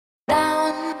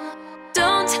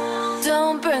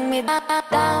me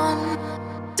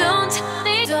down.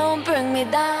 Don't bring me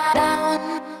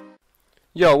down.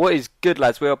 Yo, what is good,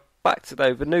 lads? We are back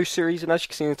today with a new series, and as you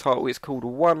can see in the title, it's called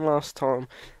One Last Time,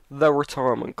 The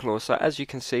Retirement Clause. So as you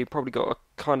can see, you've probably got a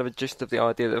kind of a gist of the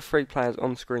idea. There are three players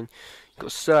on screen. You've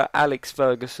got Sir Alex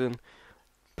Ferguson,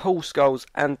 Paul Scholes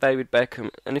and David Beckham,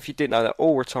 and if you didn't know, they're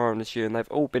all retiring this year, and they've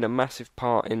all been a massive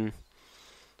part in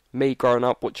me growing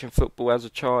up watching football as a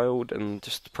child and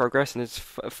just progressing.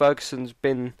 Ferguson's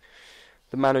been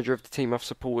the manager of the team I've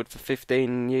supported for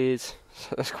 15 years,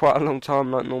 so that's quite a long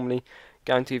time. Like, normally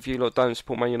guarantee if you lot don't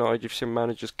support Man United, you've seen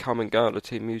managers come and go at the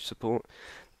team you support.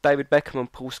 David Beckham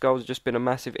and Paul Scholes have just been a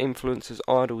massive influence as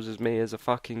idols as me as a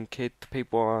fucking kid. The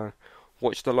people I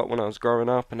watched a lot when I was growing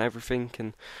up and everything,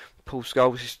 and Paul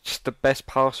Scholes is just the best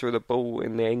passer of the ball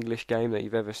in the English game that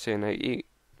you've ever seen.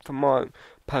 From my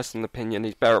personal opinion,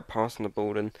 he's better at passing the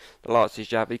ball than the likes of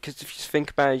Xavi, because if you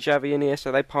think about it, Xavi and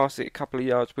Iniesta, they pass it a couple of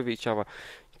yards with each other.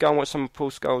 Go and watch some of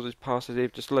Paul Scholes' passes,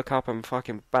 he'd just look up and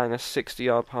fucking bang a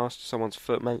 60-yard pass to someone's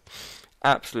foot, mate.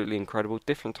 Absolutely incredible.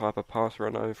 Different type of passer, I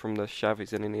know, from the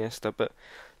Xavis and Iniesta, but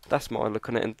that's my look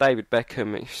on it. And David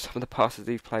Beckham, some of the passes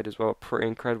he's played as well are pretty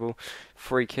incredible.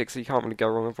 Free kicks, you can't really go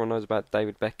wrong. Everyone knows about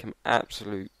David Beckham.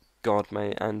 Absolute god,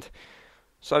 mate. And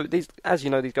so, as you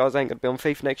know, these guys ain't going to be on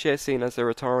FIFA next year, seeing as they're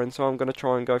retiring. So I'm going to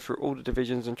try and go through all the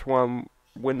divisions and try and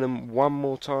win them one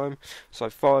more time. So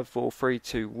 5, 4, 3,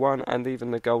 2, 1, and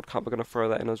even the Gold Cup, we're going to throw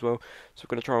that in as well. So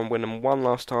we're going to try and win them one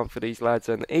last time for these lads.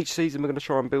 And each season we're going to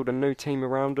try and build a new team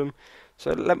around them.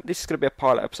 So this is going to be a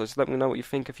pilot episode, so let me know what you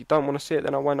think. If you don't want to see it,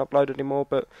 then I won't upload it anymore.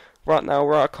 But right now,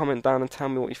 write a comment down and tell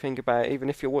me what you think about it. Even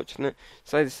if you're watching it,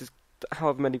 say this is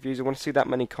however many views. I want to see that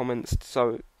many comments.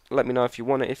 So let me know if you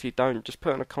want it. If you don't, just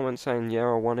put in a comment saying, yeah,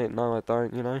 I want it. No, I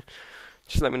don't, you know.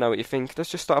 Just let me know what you think.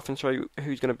 Let's just start off and show you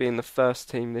who's going to be in the first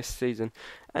team this season.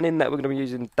 And in that, we're going to be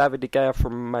using David De Gea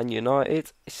from Man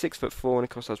United. He's 6'4" and it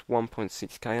costs us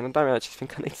 1.6k. And I don't actually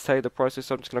think I need to say the prices,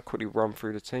 so I'm just going to quickly run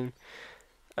through the team.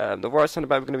 The right centre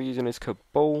back we're going to be using is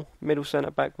Kabul. Middle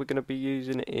centre back we're going to be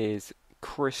using is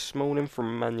Chris Smalling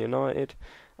from Man United.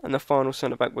 And the final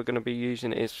centre back we're going to be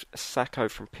using is Sacco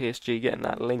from PSG, getting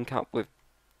that link up with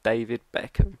David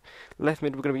Beckham. Left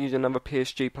mid we're going to be using another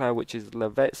PSG player, which is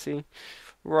Lavezzi.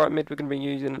 Right mid we're going to be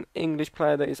using an English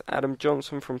player, that is Adam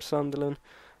Johnson from Sunderland.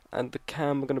 And the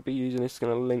cam we're going to be using is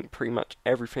going to link pretty much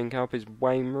everything up, is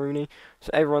Wayne Rooney. So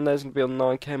everyone there's going to be on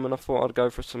 9cam, and I thought I'd go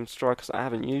for some strikers I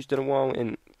haven't used in a while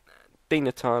in Di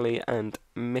Natale and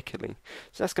Mikkeli.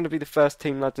 So that's going to be the first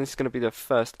team, lads, and this is going to be the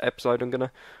first episode. I'm going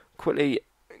to quickly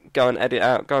go and edit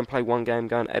out, go and play one game,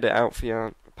 go and edit out for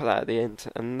you, put that at the end,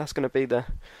 and that's going to be the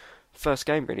first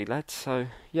game really, lads. So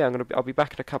yeah, I'll be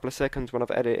back in a couple of seconds when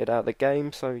I've edited out the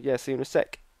game. So yeah, see you in a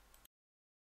sec.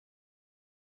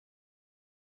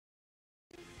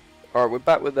 Alright, we're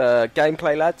back with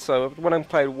gameplay, lads. So when I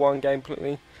played one game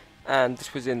completely, and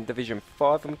this was in Division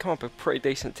 5, and we come up with a pretty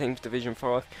decent team for Division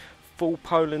 5. Full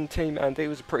Poland team, and he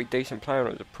was a pretty decent player, and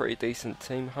it was a pretty decent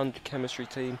team, 100 chemistry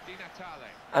team.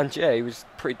 And yeah, he was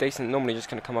pretty decent. Normally just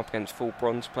going to come up against full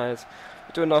bronze players.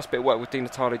 We do a nice bit of work with Di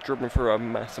Natale, dribbling through a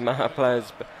mass amount of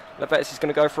players. But Lavezzi's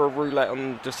going to go for a roulette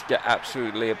on just get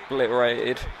absolutely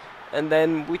obliterated. And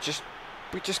then we just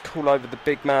call over the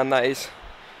big man, that is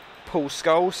Paul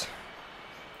Scholes.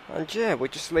 And yeah, we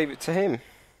just leave it to him.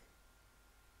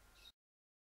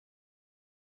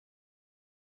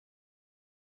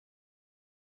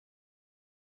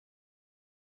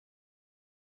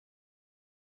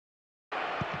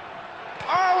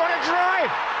 Oh, what a drive!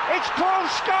 It's Paul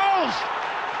Scholes!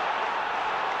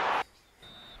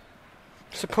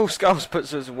 So Paul Scholes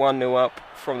puts us 1-0 up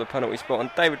from the penalty spot, and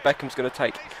David Beckham's going to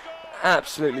take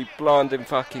absolutely blinding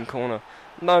fucking corner.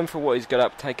 Known for what he's good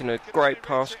at, taking a great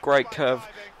pass, great curve,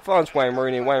 finds Wayne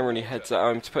Rooney heads it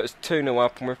home to put us 2-0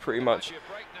 up, and we're pretty much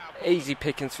easy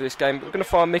pickings for this game. But we're going to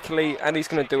find Mikkeli, and he's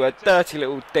going to do a dirty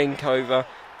little dink over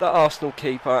the Arsenal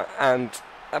keeper, and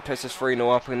that puts us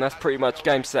 3-0 up, and that's pretty much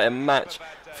game, set, and match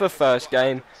for first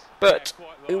game. But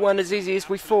it wasn't as easy as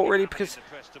we thought, really, because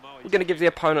we're going to give the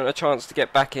opponent a chance to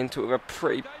get back into it with a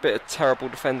pretty bit of terrible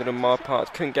defending on my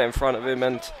part. Couldn't get in front of him,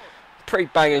 and pretty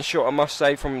banging shot, I must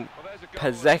say, from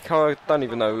Pazeka. I don't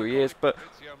even know who he is, but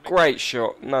great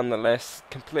shot nonetheless.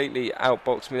 Completely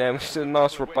outboxed me there, which is a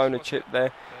nice Rabona chip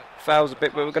there. Fouls a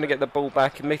bit, but we're going to get the ball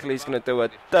back, and Mikkeli's going to do a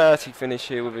dirty finish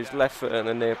here with his left foot at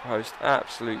the near post.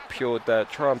 Absolute pure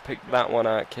dirt. Try and pick that one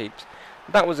out, keeps.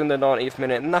 That was in the 90th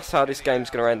minute, and that's how this game's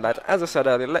going to end, lad. As I said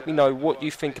earlier, let me know what you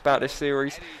think about this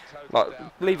series. Like,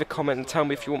 leave a comment and tell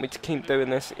me if you want me to keep doing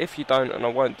this. If you don't, and I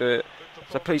won't do it,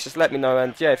 so please just let me know.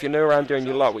 And yeah, if you're new around here and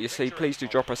you like what you see, please do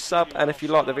drop a sub. And if you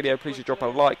like the video, please do drop a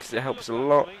like, because it helps a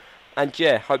lot. And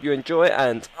yeah, hope you enjoy,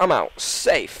 and I'm out.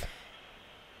 Safe.